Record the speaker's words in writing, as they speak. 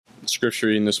Scripture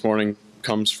reading this morning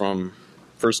comes from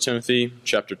 1 Timothy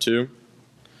chapter 2,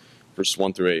 verses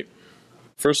 1 through 8.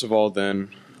 First of all, then,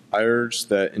 I urge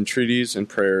that entreaties and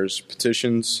prayers,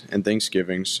 petitions and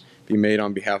thanksgivings be made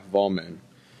on behalf of all men,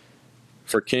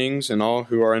 for kings and all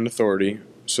who are in authority,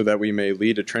 so that we may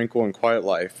lead a tranquil and quiet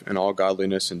life in all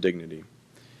godliness and dignity.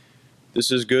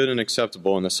 This is good and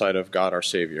acceptable in the sight of God our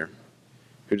Savior,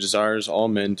 who desires all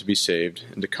men to be saved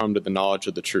and to come to the knowledge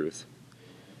of the truth.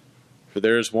 For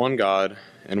there is one God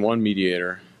and one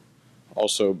mediator,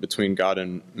 also between God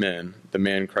and men, the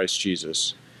man Christ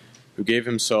Jesus, who gave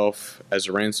himself as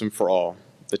a ransom for all,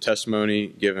 the testimony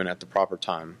given at the proper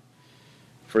time.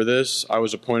 For this I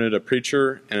was appointed a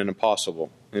preacher and an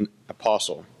apostle.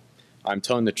 I am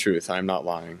telling the truth, I am not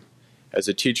lying, as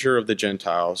a teacher of the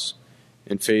Gentiles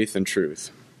in faith and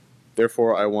truth.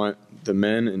 Therefore I want the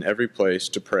men in every place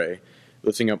to pray,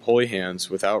 lifting up holy hands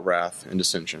without wrath and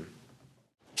dissension.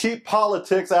 Keep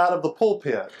politics out of the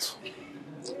pulpit.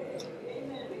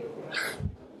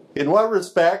 In one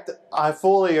respect, I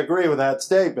fully agree with that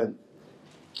statement.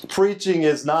 Preaching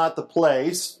is not the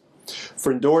place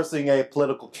for endorsing a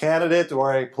political candidate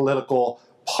or a political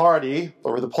party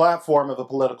or the platform of a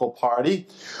political party.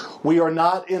 We are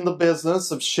not in the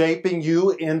business of shaping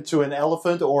you into an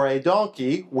elephant or a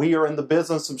donkey. We are in the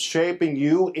business of shaping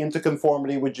you into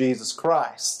conformity with Jesus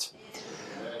Christ.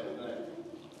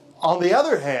 On the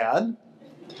other hand,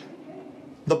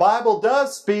 the Bible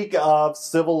does speak of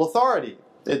civil authority.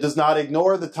 It does not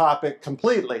ignore the topic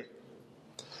completely.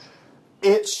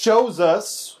 It shows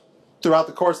us throughout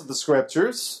the course of the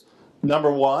Scriptures,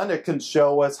 number one, it can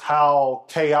show us how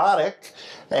chaotic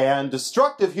and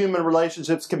destructive human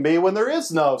relationships can be when there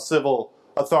is no civil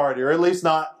authority, or at least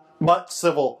not much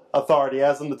civil authority,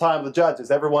 as in the time of the judges.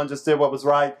 Everyone just did what was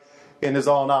right in his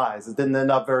own eyes. It didn't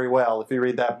end up very well if you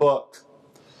read that book.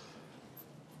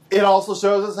 It also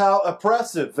shows us how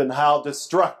oppressive and how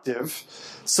destructive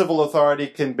civil authority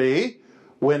can be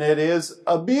when it is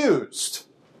abused,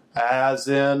 as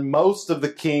in most of the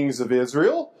kings of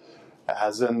Israel,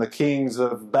 as in the kings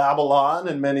of Babylon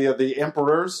and many of the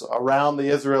emperors around the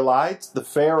Israelites, the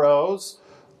pharaohs,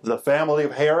 the family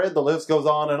of Herod, the list goes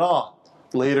on and on.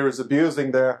 Leaders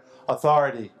abusing their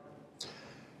authority.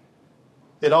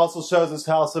 It also shows us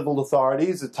how civil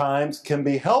authorities at times can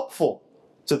be helpful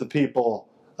to the people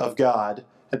of God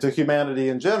and to humanity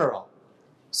in general,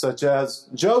 such as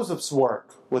Joseph's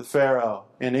work with Pharaoh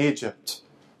in Egypt,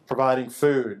 providing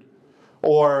food,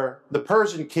 or the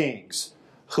Persian kings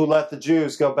who let the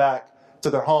Jews go back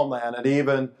to their homeland and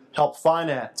even help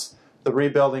finance the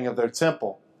rebuilding of their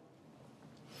temple.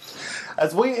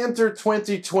 As we enter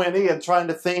 2020 and trying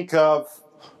to think of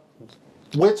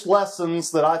which lessons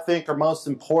that I think are most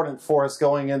important for us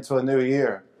going into a new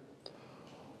year,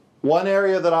 one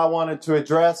area that I wanted to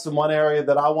address and one area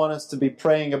that I want us to be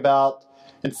praying about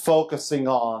and focusing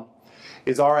on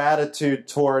is our attitude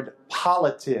toward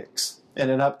politics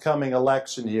in an upcoming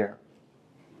election year.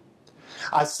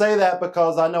 I say that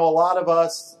because I know a lot of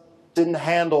us didn't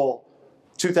handle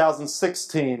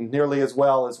 2016 nearly as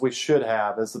well as we should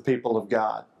have as the people of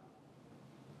God.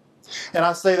 And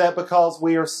I say that because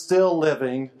we are still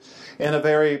living in a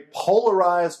very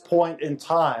polarized point in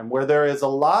time where there is a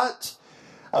lot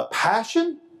of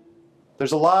passion,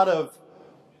 there's a lot of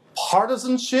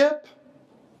partisanship,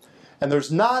 and there's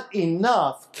not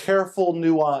enough careful,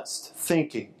 nuanced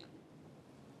thinking.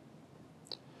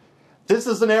 This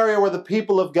is an area where the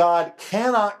people of God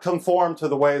cannot conform to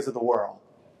the ways of the world.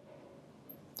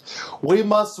 We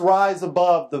must rise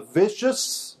above the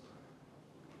vicious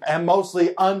and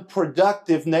mostly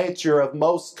unproductive nature of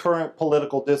most current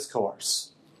political discourse.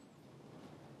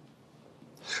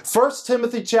 1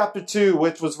 Timothy chapter 2,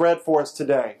 which was read for us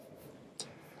today,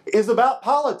 is about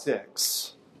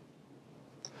politics.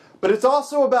 But it's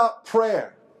also about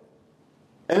prayer.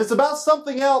 And it's about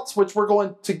something else which we're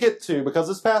going to get to because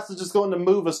this passage is going to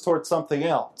move us towards something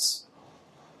else.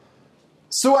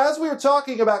 So as we are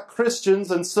talking about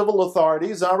Christians and civil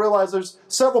authorities, and I realize there's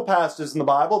several passages in the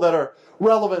Bible that are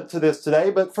relevant to this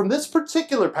today, but from this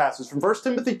particular passage, from 1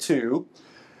 Timothy 2,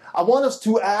 I want us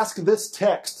to ask this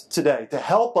text today to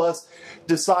help us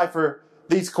decipher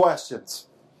these questions.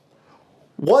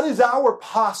 What is our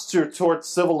posture toward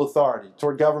civil authority,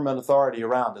 toward government authority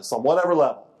around us on whatever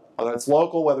level? Whether it's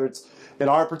local, whether it's in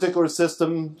our particular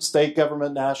system, state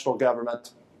government, national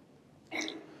government.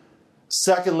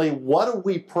 Secondly, what do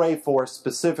we pray for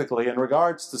specifically in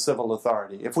regards to civil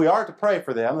authority? If we are to pray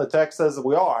for them, the text says that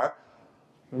we are,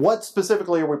 what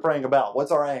specifically are we praying about?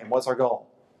 What's our aim? What's our goal?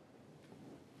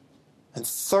 And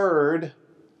third, and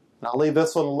I'll leave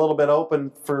this one a little bit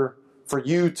open for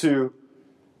you to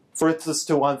for this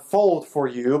to unfold for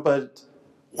you, but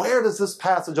where does this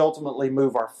passage ultimately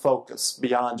move our focus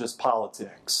beyond just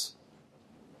politics?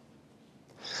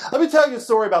 Let me tell you a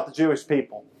story about the Jewish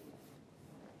people.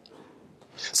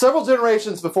 Several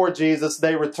generations before Jesus,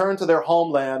 they returned to their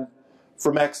homeland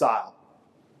from exile.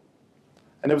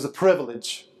 And it was a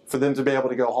privilege for them to be able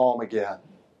to go home again.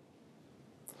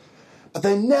 But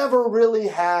they never really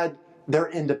had their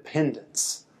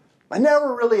independence. They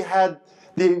never really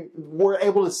were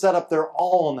able to set up their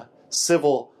own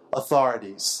civil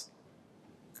authorities.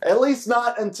 At least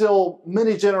not until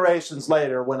many generations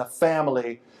later, when a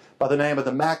family by the name of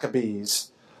the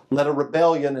Maccabees led a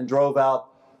rebellion and drove out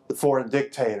the foreign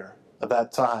dictator of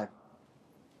that time.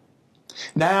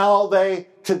 Now they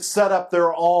could set up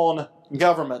their own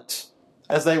government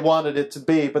as they wanted it to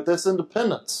be, but this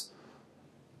independence,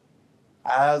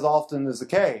 as often is the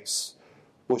case,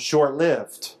 was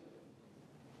short-lived.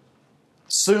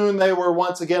 Soon they were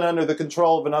once again under the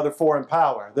control of another foreign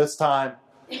power, this time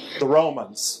the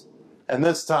Romans. And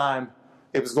this time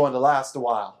it was going to last a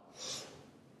while.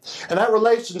 And that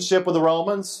relationship with the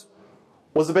Romans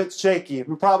was a bit shaky. It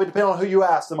would probably depend on who you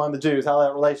asked among the Jews, how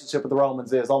that relationship with the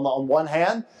Romans is. On one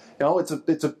hand,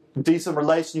 it's a decent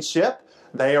relationship.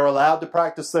 They are allowed to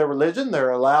practice their religion.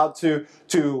 They're allowed to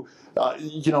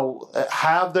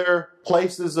have their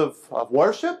places of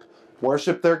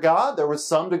worship their God. There was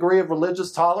some degree of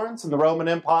religious tolerance in the Roman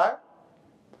Empire.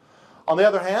 On the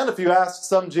other hand, if you ask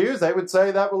some Jews, they would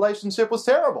say that relationship was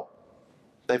terrible.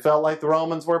 They felt like the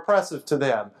Romans were oppressive to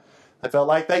them. They felt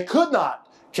like they could not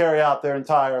carry out their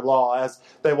entire law as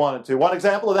they wanted to. One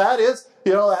example of that is,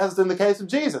 as in the case of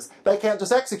Jesus, they can't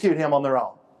just execute him on their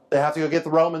own. They have to go get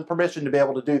the Roman permission to be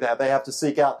able to do that. They have to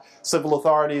seek out civil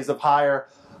authorities of higher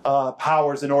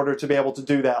powers in order to be able to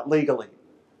do that legally.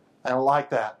 They don't like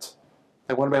that.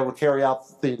 They want to be able to carry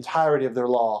out the entirety of their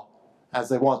law as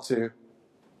they want to.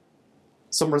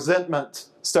 Some resentment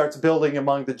starts building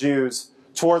among the Jews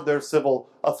toward their civil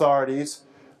authorities,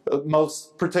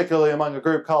 most particularly among a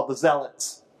group called the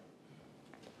Zealots.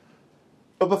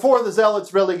 But before the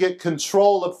Zealots really get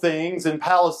control of things in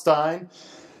Palestine,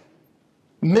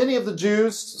 many of the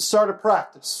Jews start a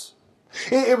practice.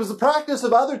 It was the practice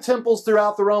of other temples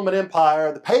throughout the Roman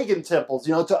Empire, the pagan temples,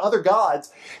 to other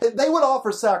gods. They would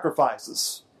offer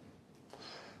sacrifices.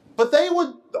 But they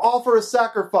would offer a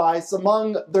sacrifice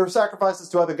among their sacrifices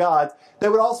to other gods. They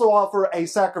would also offer a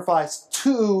sacrifice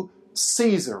to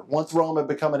Caesar, once Rome had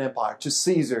become an empire, to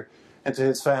Caesar and to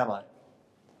his family.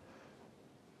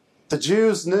 The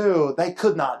Jews knew they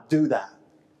could not do that.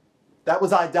 That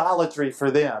was idolatry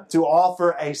for them, to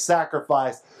offer a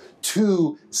sacrifice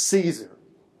to Caesar.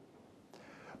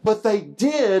 But they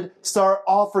did start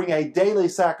offering a daily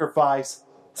sacrifice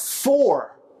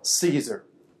for Caesar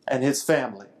and his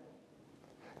family,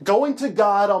 going to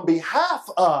God on behalf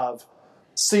of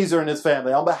Caesar and his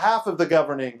family, on behalf of the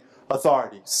governing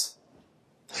authorities.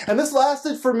 And this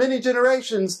lasted for many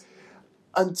generations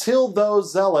until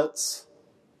those zealots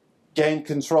gained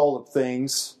control of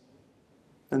things,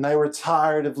 and they were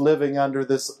tired of living under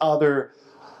this other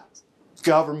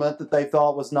government that they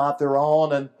thought was not their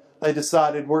own, and they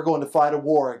decided, we're going to fight a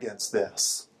war against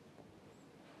this.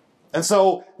 And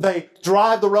so they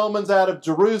drive the Romans out of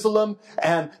Jerusalem,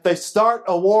 and they start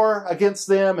a war against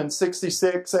them in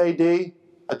 66 AD,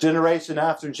 a generation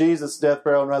after Jesus' death,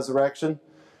 burial, and resurrection.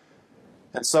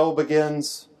 And so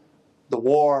begins the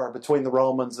war between the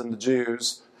Romans and the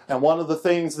Jews. And one of the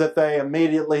things that they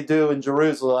immediately do in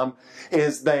Jerusalem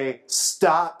is they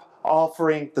stop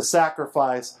offering the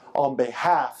sacrifice on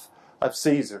behalf of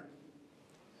Caesar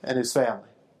and his family.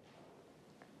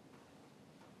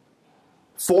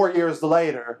 4 years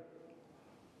later,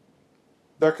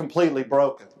 they're completely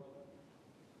broken.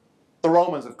 The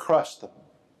Romans have crushed them.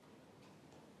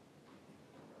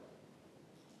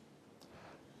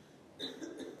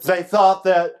 They thought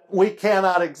that we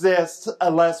cannot exist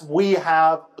unless we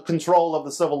have control of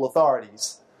the civil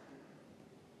authorities.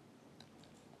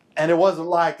 And it wasn't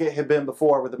like it had been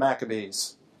before with the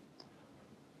Maccabees.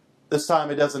 This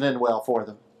time it doesn't end well for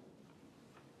them.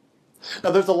 Now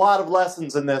there's a lot of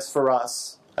lessons in this for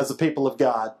us as a people of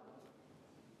God.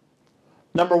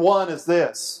 Number one is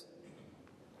this.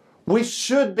 We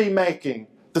should be making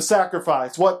the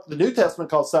sacrifice, what the New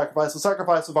Testament calls sacrifice, the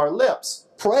sacrifice of our lips,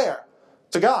 prayer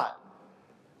to God.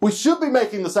 We should be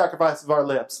making the sacrifice of our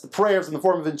lips, the prayers in the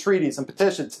form of entreaties and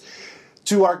petitions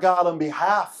to our God on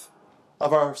behalf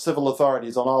of our civil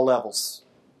authorities on all levels.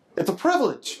 It's a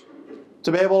privilege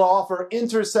to be able to offer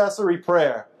intercessory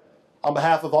prayer on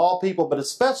behalf of all people, but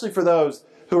especially for those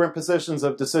who are in positions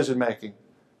of decision making.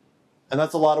 And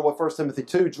that's a lot of what 1 Timothy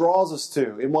 2 draws us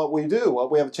to in what we do,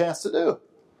 what we have a chance to do.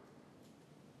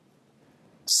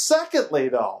 Secondly,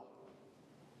 though,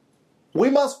 we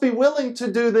must be willing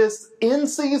to do this in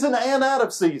season and out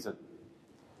of season.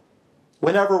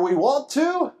 Whenever we want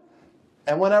to,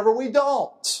 and whenever we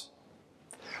don't.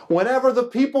 Whenever the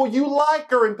people you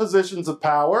like are in positions of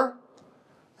power,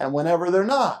 and whenever they're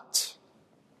not.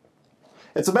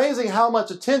 It's amazing how much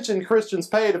attention Christians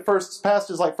pay to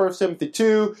passages like 1 Timothy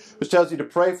 2, which tells you to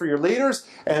pray for your leaders,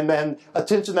 and then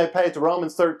attention they pay to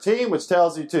Romans 13, which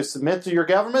tells you to submit to your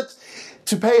government,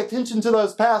 to pay attention to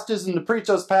those passages and to preach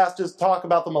those passages, talk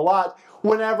about them a lot,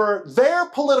 whenever their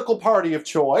political party of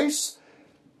choice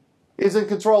is in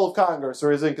control of Congress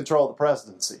or is in control of the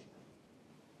presidency.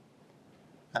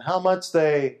 And how much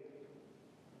they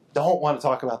don't want to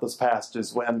talk about those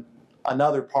passages when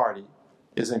another party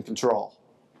is in control.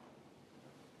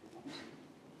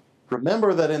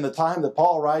 Remember that in the time that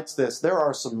Paul writes this, there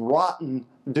are some rotten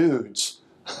dudes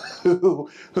who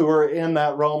are in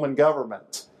that Roman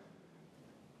government.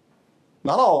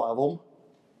 Not all of them,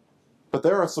 but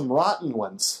there are some rotten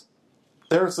ones.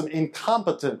 There are some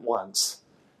incompetent ones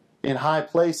in high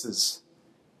places.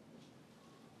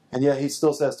 And yet he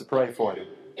still says to pray for them.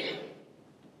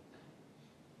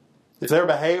 If their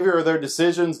behavior or their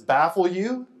decisions baffle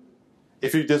you,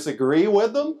 if you disagree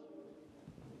with them,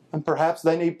 then perhaps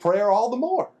they need prayer all the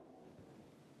more.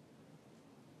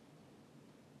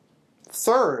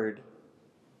 Third,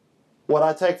 what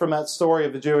I take from that story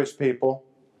of the Jewish people,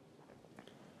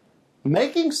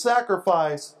 making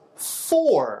sacrifice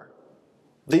for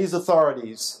these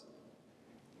authorities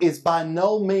is by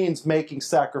no means making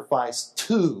sacrifice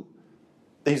to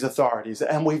these authorities.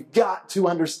 And we've got to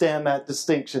understand that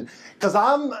distinction. Because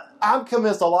I'm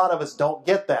convinced a lot of us don't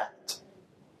get that.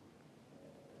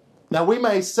 Now we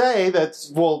may say that,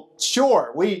 well,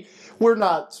 sure, we're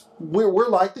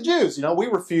like the Jews. You know,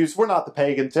 we're not the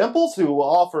pagan temples who will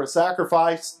offer a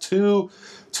sacrifice to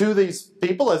these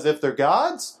people as if they're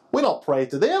gods. We don't pray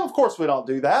to them. Of course we don't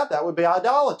do that. That would be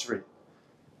idolatry.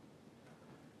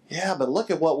 Yeah, but look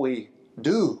at what we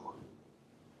do.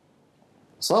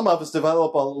 Some of us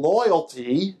develop a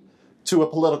loyalty to a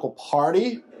political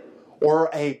party or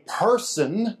a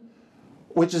person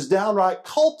which is downright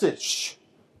cultish.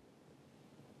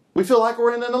 We feel like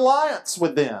we're in an alliance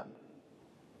with them.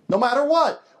 No matter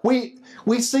what. We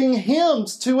sing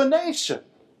hymns to a nation.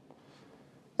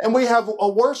 And we have a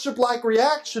worship-like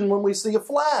reaction when we see a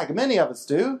flag. Many of us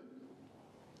do.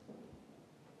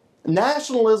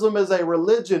 Nationalism is a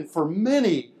religion for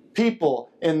many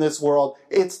people in this world.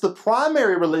 It's the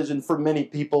primary religion for many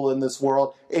people in this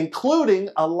world, including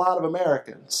a lot of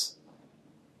Americans.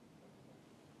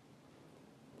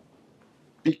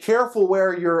 Be careful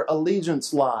where your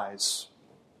allegiance lies.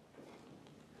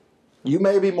 You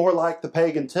may be more like the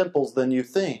pagan temples than you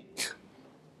think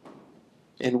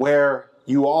in where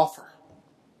you offer.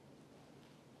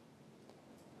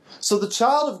 So the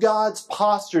child of God's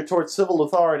posture towards civil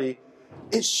authority,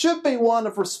 it should be one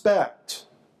of respect.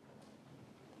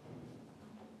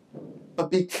 But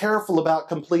be careful about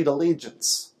complete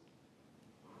allegiance.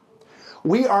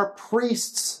 We are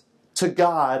priests to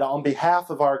God on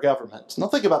behalf of our government. Now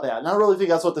think about that. And I really think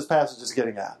that's what this passage is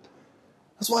getting at.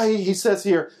 That's why he says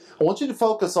here, I want you to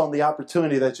focus on the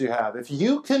opportunity that you have. If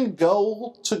you can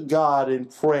go to God in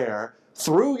prayer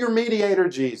through your mediator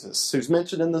Jesus, who's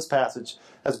mentioned in this passage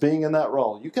as being in that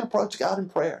role, you can approach God in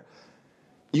prayer.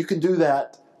 You can do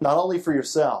that not only for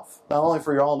yourself, not only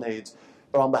for your own needs,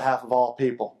 but on behalf of all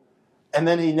people. And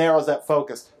then he narrows that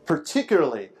focus,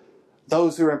 particularly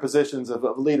those who are in positions of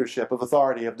leadership, of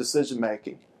authority, of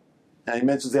decision-making. And he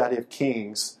mentions the idea of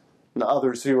kings and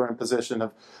others who are in position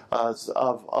of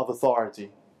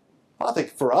authority. I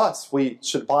think for us, we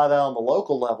should apply that on the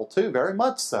local level too, very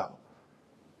much so.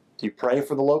 Do you pray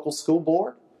for the local school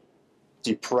board? Do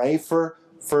you pray for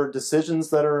decisions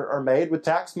that are made with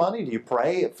tax money? Do you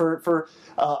pray for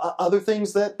other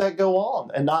things that go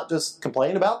on and not just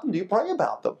complain about them? Do you pray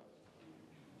about them?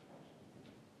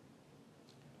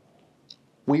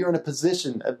 We are in a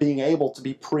position of being able to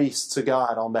be priests to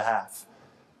God on behalf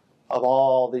of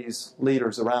all these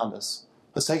leaders around us.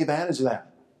 Let's take advantage of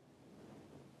that.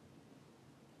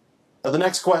 Now, the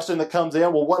next question that comes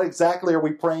in, well, what exactly are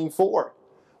we praying for?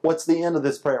 What's the end of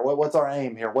this prayer? What's our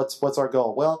aim here? What's our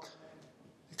goal? Well,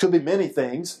 it could be many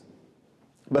things,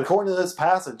 but according to this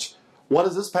passage, what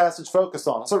does this passage focus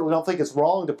on? I certainly don't think it's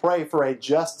wrong to pray for a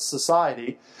just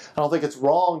society. I don't think it's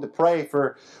wrong to pray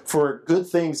for good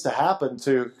things to happen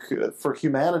for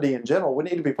humanity in general. We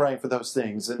need to be praying for those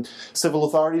things, and civil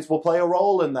authorities will play a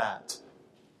role in that.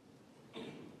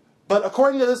 But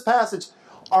according to this passage,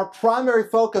 our primary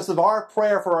focus of our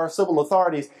prayer for our civil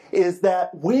authorities is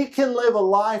that we can live a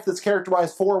life that's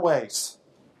characterized four ways.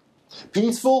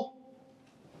 Peaceful,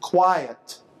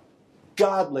 quiet,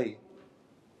 godly,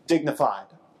 dignified.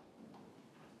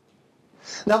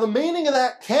 Now, the meaning of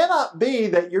that cannot be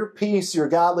that your peace, your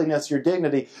godliness, your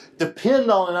dignity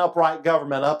depend on an upright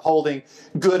government upholding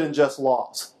good and just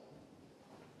laws.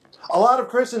 A lot of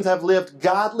Christians have lived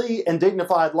godly and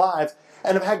dignified lives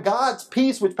and have had God's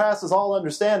peace which passes all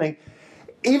understanding,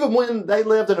 even when they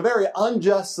lived in a very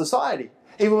unjust society,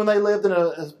 even when they lived in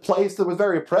a place that was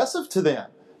very oppressive to them,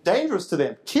 dangerous to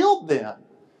them, killed them.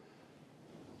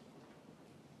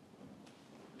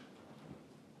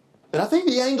 And I think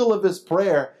the angle of this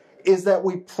prayer is that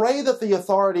we pray that the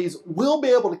authorities will be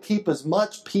able to keep as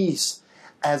much peace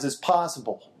as is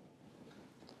possible,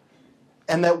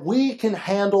 and that we can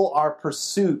handle our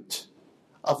pursuit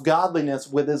of godliness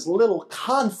with as little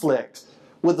conflict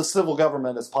with the civil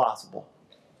government as possible.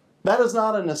 That is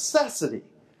not a necessity,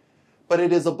 but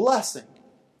it is a blessing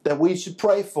that we should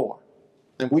pray for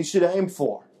and we should aim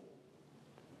for.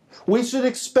 We should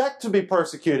expect to be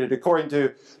persecuted according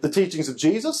to the teachings of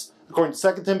Jesus. According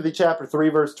to 2 Timothy chapter 3,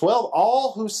 verse 12,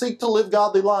 all who seek to live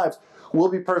godly lives will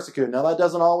be persecuted. Now, that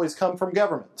doesn't always come from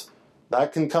government.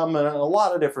 That can come in a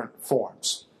lot of different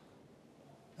forms.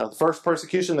 Now, the first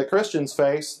persecution that Christians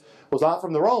faced was not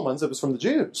from the Romans, it was from the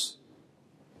Jews.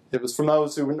 It was from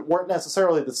those who weren't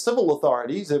necessarily the civil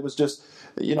authorities. It was just,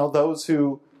 those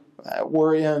who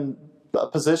were in a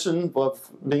position of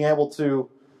being able to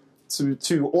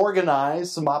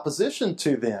organize some opposition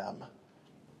to them.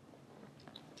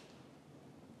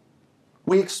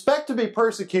 We expect to be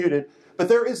persecuted, but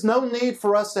there is no need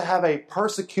for us to have a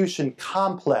persecution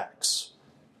complex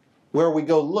where we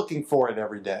go looking for it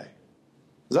every day.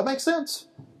 Does that make sense?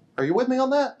 Are you with me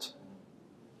on that?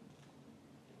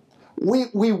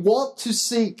 We want to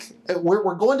seek,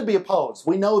 we're going to be opposed.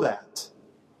 We know that.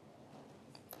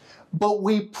 But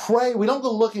we pray, we don't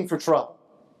go looking for trouble.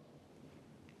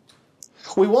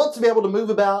 We want to be able to move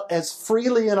about as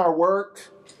freely in our work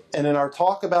and in our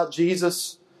talk about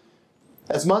Jesus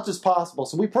as much as possible.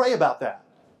 So we pray about that.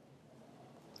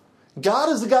 God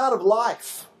is the God of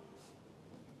life.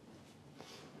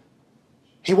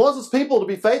 He wants His people to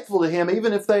be faithful to Him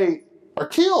even if they are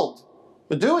killed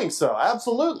for doing so.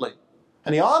 Absolutely.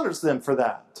 And He honors them for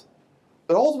that.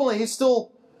 But ultimately, He's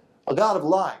still a God of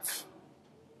life.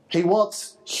 He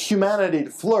wants humanity to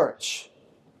flourish.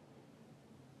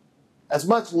 As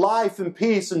much life and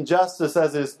peace and justice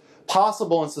as is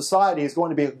possible in society is going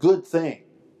to be a good thing.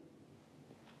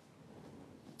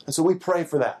 And so we pray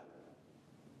for that.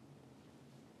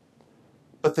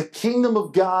 But the kingdom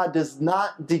of God does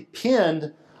not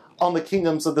depend on the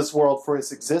kingdoms of this world for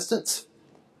its existence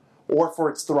or for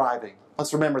its thriving.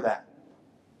 Let's remember that.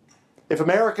 If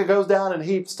America goes down in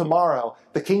heaps tomorrow,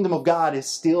 the kingdom of God is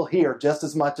still here just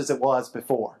as much as it was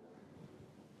before.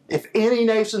 If any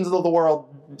nations of the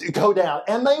world go down,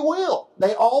 and they will,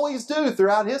 they always do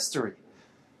throughout history,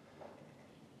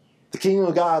 the kingdom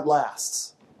of God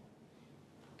lasts.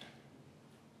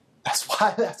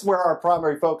 That's where our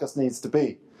primary focus needs to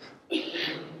be.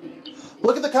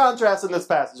 Look at the contrast in this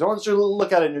passage. I want you to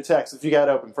look at it in your text if you got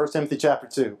it open. 1 Timothy chapter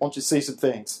 2. I want you to see some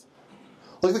things.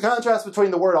 Look at the contrast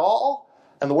between the word all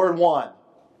and the word one.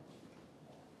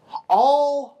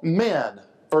 All men,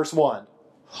 verse 1.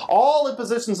 All in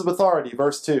positions of authority,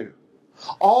 verse 2.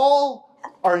 All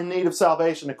are in need of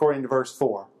salvation, according to verse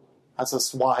 4.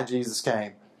 That's why Jesus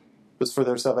came. It was for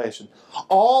their salvation.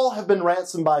 All have been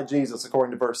ransomed by Jesus,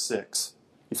 according to verse 6.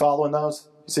 You following those?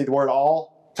 You see the word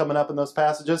all coming up in those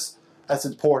passages? That's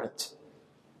important.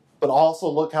 But also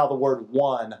look how the word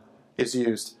one is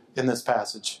used in this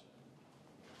passage.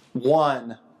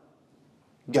 One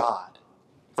God.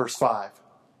 Verse 5.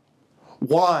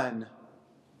 One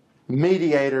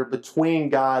mediator between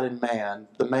God and man,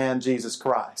 the man Jesus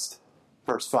Christ.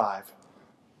 Verse 5.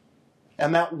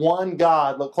 And that one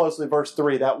God, look closely at verse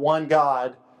 3, that one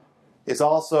God is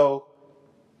also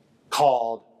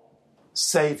called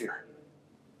Savior.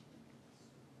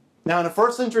 Now in a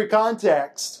first century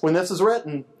context, when this is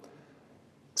written,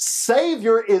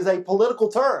 Savior is a political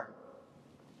term.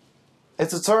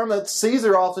 It's a term that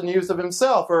Caesar often used of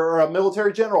himself, or a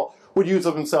military general would use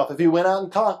of himself. If he went out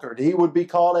and conquered, he would be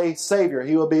called a savior.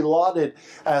 He would be lauded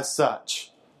as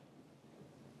such.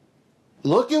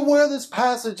 Look at where this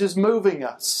passage is moving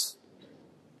us.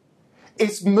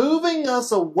 It's moving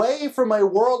us away from a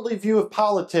worldly view of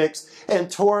politics and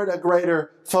toward a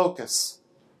greater focus.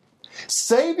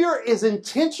 Savior is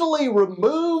intentionally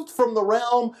removed from the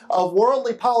realm of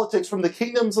worldly politics, from the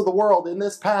kingdoms of the world in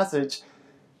this passage,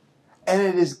 and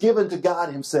it is given to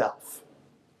God Himself.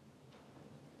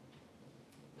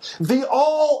 The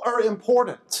all are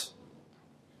important.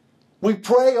 We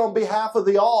pray on behalf of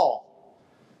the all.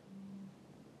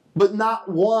 But not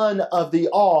one of the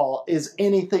all is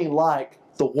anything like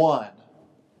the one.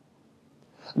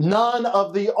 None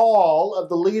of the all of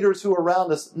the leaders who are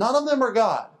around us, none of them are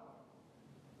God.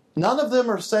 None of them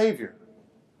are Savior.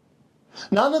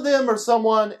 None of them are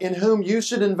someone in whom you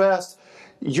should invest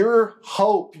your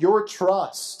hope, your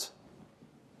trust.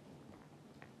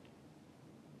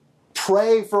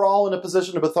 Pray for all in a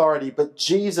position of authority, but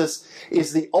Jesus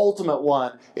is the ultimate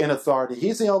one in authority.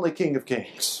 He's the only King of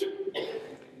Kings.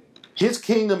 His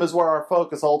kingdom is where our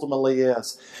focus ultimately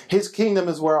is. His kingdom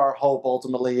is where our hope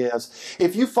ultimately is.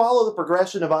 If you follow the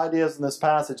progression of ideas in this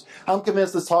passage, I'm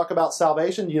convinced let's talk about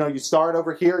salvation. You start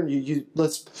over here and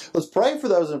let's pray for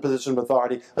those in a position of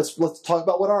authority. Let's talk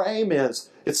about what our aim is.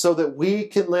 It's so that we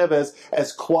can live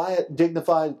as quiet,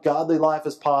 dignified, godly life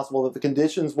as possible, that the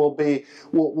conditions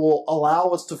will allow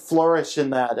us to flourish in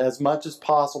that as much as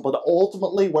possible. But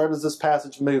ultimately, where does this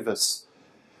passage move us?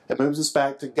 It moves us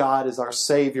back to God as our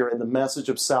Savior and the message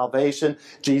of salvation.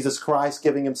 Jesus Christ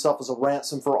giving Himself as a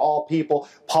ransom for all people.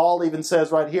 Paul even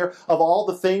says right here, of all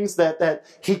the things that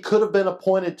he could have been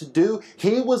appointed to do,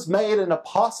 he was made an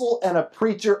apostle and a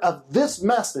preacher of this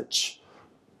message.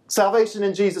 Salvation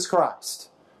in Jesus Christ.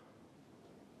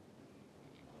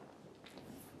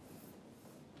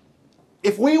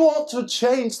 If we want to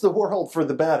change the world for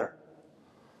the better,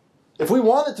 if we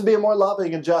want it to be a more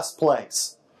loving and just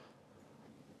place,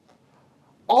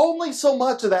 only so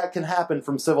much of that can happen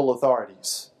from civil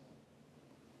authorities.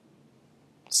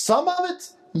 Some of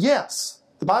it, yes.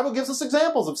 The Bible gives us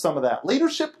examples of some of that.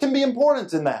 Leadership can be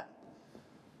important in that.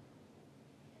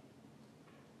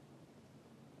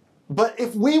 But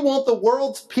if we want the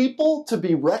world's people to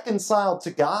be reconciled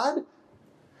to God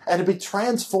and to be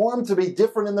transformed, to be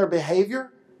different in their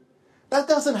behavior, that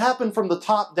doesn't happen from the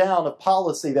top down of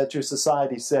policy that your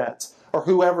society sets or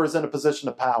whoever is in a position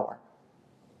of power.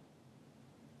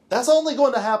 That's only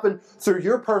going to happen through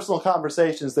your personal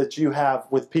conversations that you have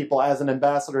with people as an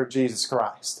ambassador of Jesus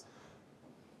Christ.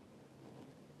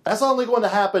 That's only going to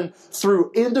happen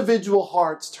through individual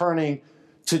hearts turning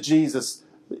to Jesus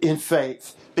in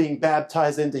faith, being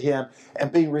baptized into Him,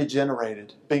 and being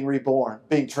regenerated, being reborn,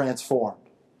 being transformed.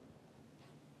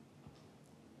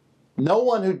 No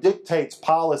one who dictates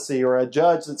policy or a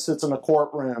judge that sits in a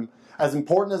courtroom, as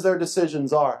important as their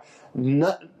decisions are,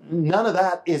 none of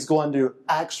that is going to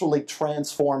actually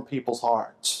transform people's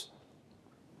hearts.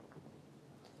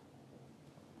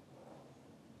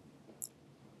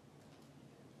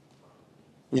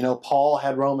 Paul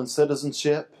had Roman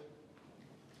citizenship.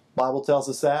 The Bible tells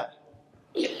us that.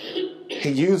 He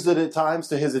used it at times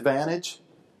to his advantage.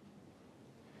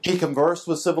 He conversed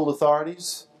with civil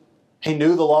authorities. He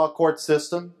knew the law court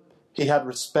system. He had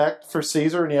respect for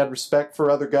Caesar and he had respect for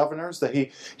other governors that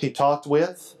he talked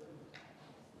with.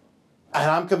 And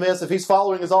I'm convinced if he's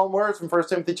following his own words from 1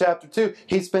 Timothy chapter 2,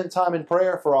 he spent time in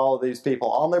prayer for all of these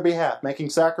people on their behalf,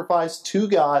 making sacrifice to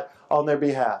God on their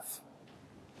behalf.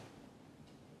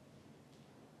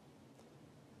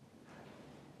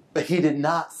 But he did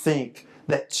not think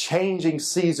that changing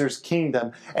Caesar's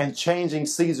kingdom and changing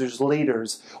Caesar's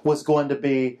leaders was going to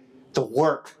be the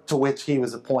work to which he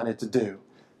was appointed to do.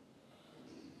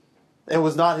 It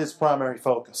was not his primary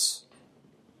focus.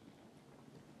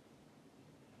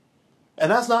 And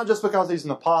that's not just because he's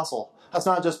an apostle. That's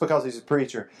not just because he's a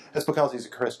preacher. It's because he's a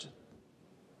Christian.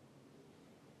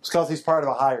 It's because he's part of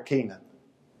a higher kingdom.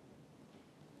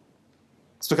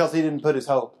 It's because he didn't put his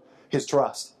hope, his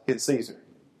trust in Caesar.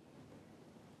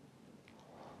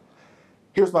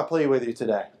 Here's my plea with you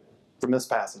today from this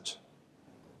passage.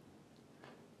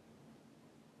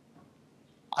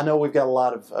 I know we've got a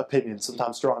lot of opinions,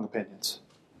 sometimes strong opinions.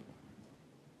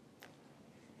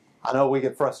 I know we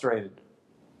get frustrated.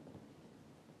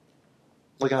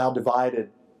 Look at how divided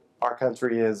our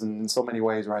country is in so many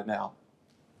ways right now.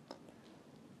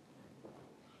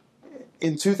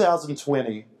 In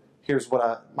 2020, here's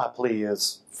what my plea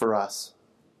is for us.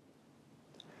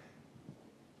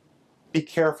 Be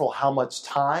careful how much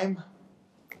time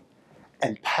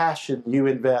and passion you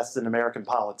invest in American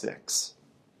politics.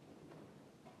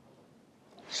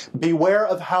 Beware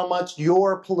of how much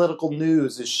your political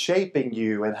news is shaping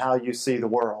you and how you see the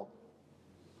world.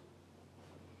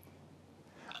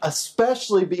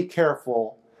 Especially be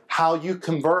careful how you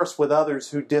converse with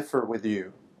others who differ with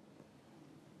you.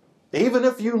 Even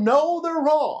if you know they're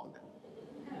wrong,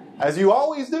 as you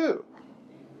always do.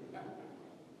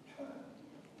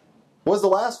 What does the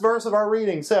last verse of our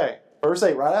reading say? Verse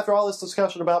 8, right after all this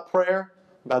discussion about prayer,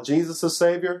 about Jesus as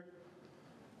Savior,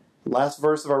 the last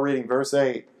verse of our reading, verse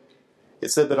 8, it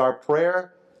said that our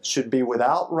prayer should be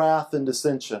without wrath and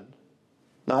dissension,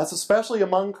 Now, that's especially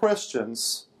among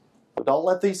Christians. But don't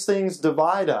let these things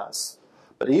divide us.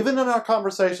 But even in our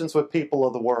conversations with people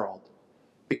of the world,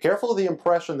 be careful of the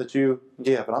impression that you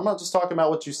give. And I'm not just talking about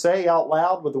what you say out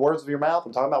loud with the words of your mouth.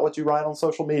 I'm talking about what you write on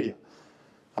social media.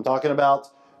 I'm talking about,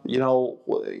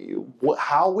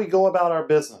 how we go about our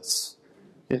business.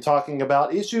 In talking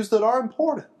about issues that are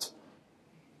important.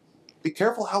 Be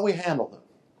careful how we handle them.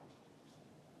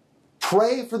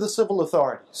 Pray for the civil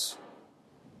authorities.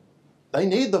 They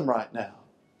need them right now.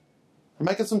 They're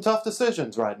making some tough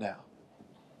decisions right now.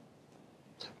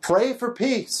 Pray for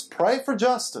peace. Pray for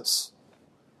justice.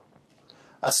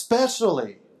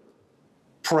 Especially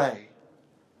pray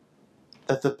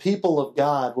that the people of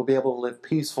God will be able to live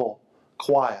peaceful,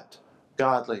 quiet,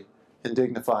 godly, and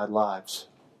dignified lives.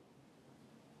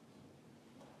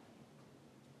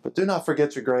 But do not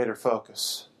forget your greater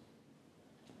focus.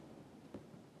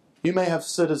 You may have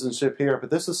citizenship here, but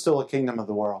this is still a kingdom of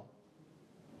the world.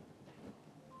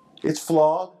 It's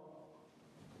flawed,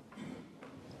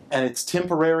 and it's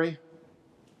temporary,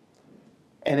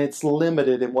 and it's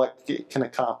limited in what it can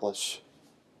accomplish.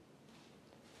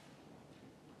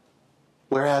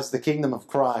 Whereas the kingdom of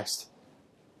Christ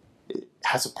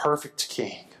has a perfect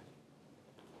king.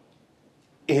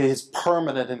 It is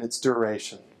permanent in its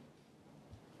duration.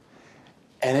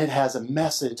 And it has a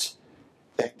message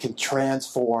that can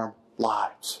transform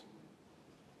lives.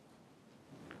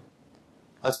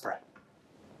 Let's pray.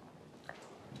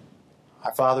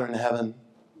 Our Father in heaven,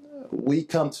 we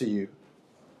come to you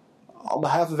on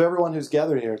behalf of everyone who's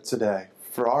gathered here today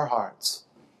for our hearts.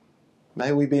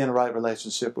 May we be in a right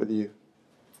relationship with you.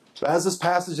 So as this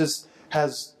passage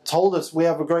has told us, we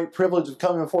have a great privilege of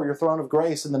coming before your throne of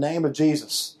grace in the name of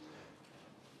Jesus.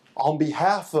 On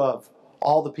behalf of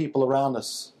all the people around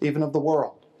us, even of the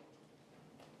world.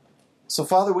 So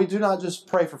Father, we do not just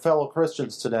pray for fellow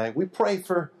Christians today. We pray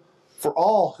for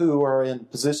all who are in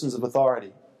positions of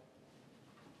authority.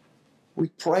 We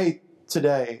pray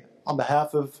today on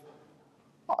behalf of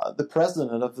the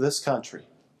President of this country,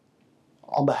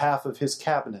 on behalf of his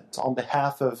cabinet, on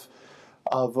behalf of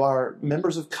our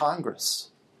members of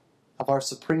Congress, of our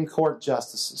Supreme Court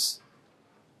justices.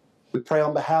 We pray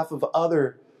on behalf of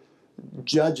other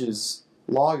judges,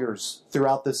 lawyers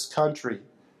throughout this country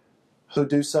who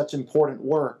do such important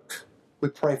work. We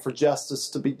pray for justice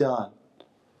to be done.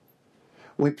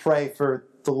 We pray for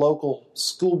the local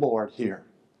school board here.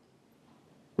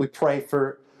 We pray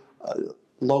for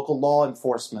local law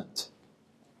enforcement,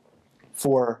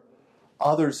 for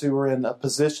others who are in a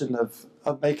position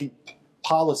of making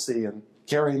policy and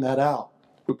carrying that out.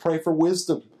 We pray for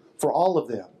wisdom for all of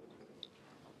them.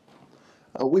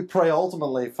 We pray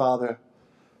ultimately, Father,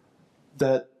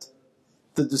 that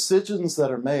the decisions that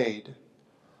are made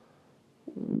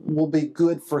will be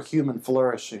good for human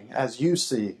flourishing as you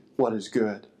see what is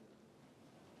good.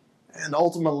 And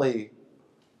ultimately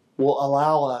will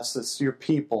allow us as your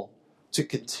people to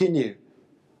continue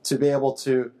to be able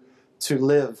to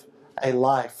live a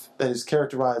life that is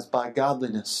characterized by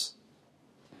godliness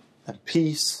and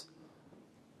peace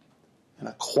and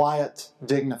a quiet,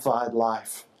 dignified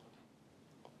life.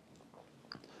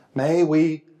 May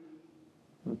we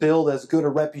build as good a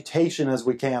reputation as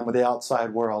we can with the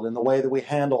outside world in the way that we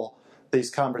handle these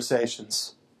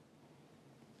conversations.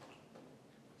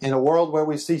 In a world where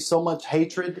we see so much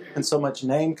hatred and so much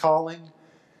name-calling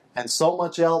and so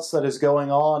much else that is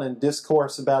going on in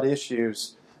discourse about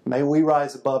issues, may we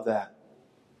rise above that.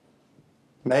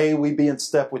 May we be in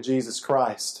step with Jesus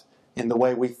Christ in the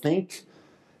way we think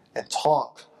and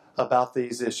talk about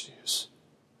these issues.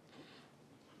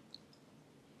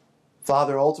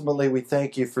 Father, ultimately we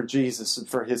thank you for Jesus and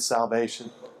for his salvation.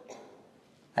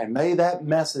 And may that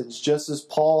message, just as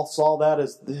Paul saw that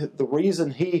as the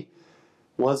reason he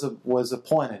was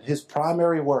appointed, his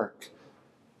primary work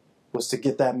was to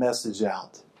get that message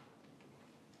out.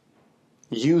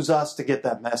 Use us to get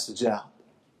that message out.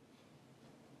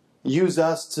 Use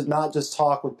us to not just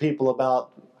talk with people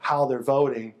about how they're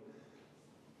voting,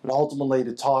 but ultimately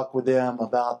to talk with them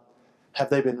about, have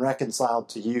they been reconciled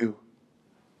to you?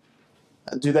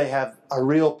 Do they have a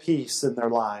real peace in their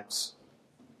lives?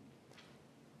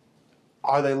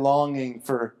 Are they longing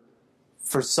for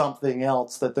something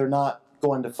else that they're not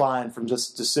going to find from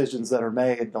just decisions that are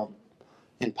made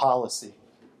in policy?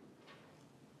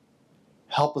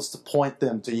 Help us to point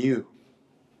them to you.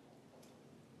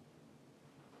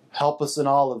 Help us in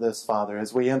all of this, Father,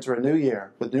 as we enter a new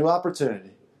year with new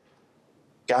opportunity.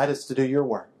 Guide us to do your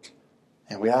work.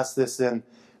 And we ask this in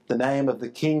the name of the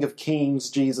King of Kings,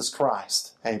 Jesus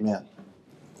Christ. Amen.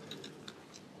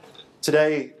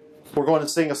 Today, We're going to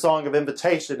sing a song of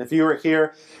invitation. If you are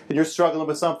here and you're struggling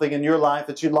with something in your life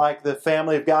that you'd like the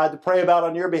family of God to pray about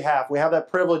on your behalf, we have that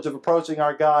privilege of approaching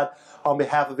our God on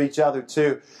behalf of each other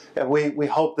too. And we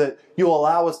hope that you'll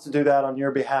allow us to do that on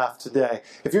your behalf today.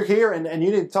 If you're here and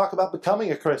you need to talk about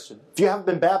becoming a Christian, if you haven't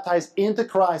been baptized into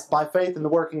Christ by faith in the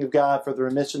working of God for the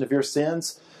remission of your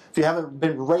sins, if you haven't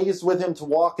been raised with Him to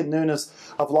walk in newness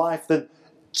of life, then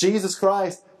Jesus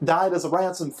Christ died as a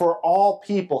ransom for all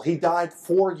people. He died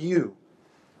for you.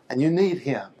 And you need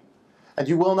Him. And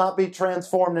you will not be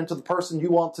transformed into the person you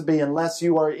want to be unless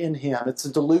you are in Him. It's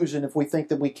a delusion if we think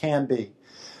that we can be.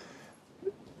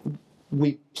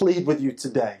 We plead with you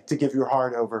today to give your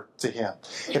heart over to Him.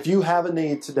 If you have a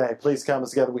need today, please come as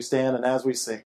together we stand and as we sing.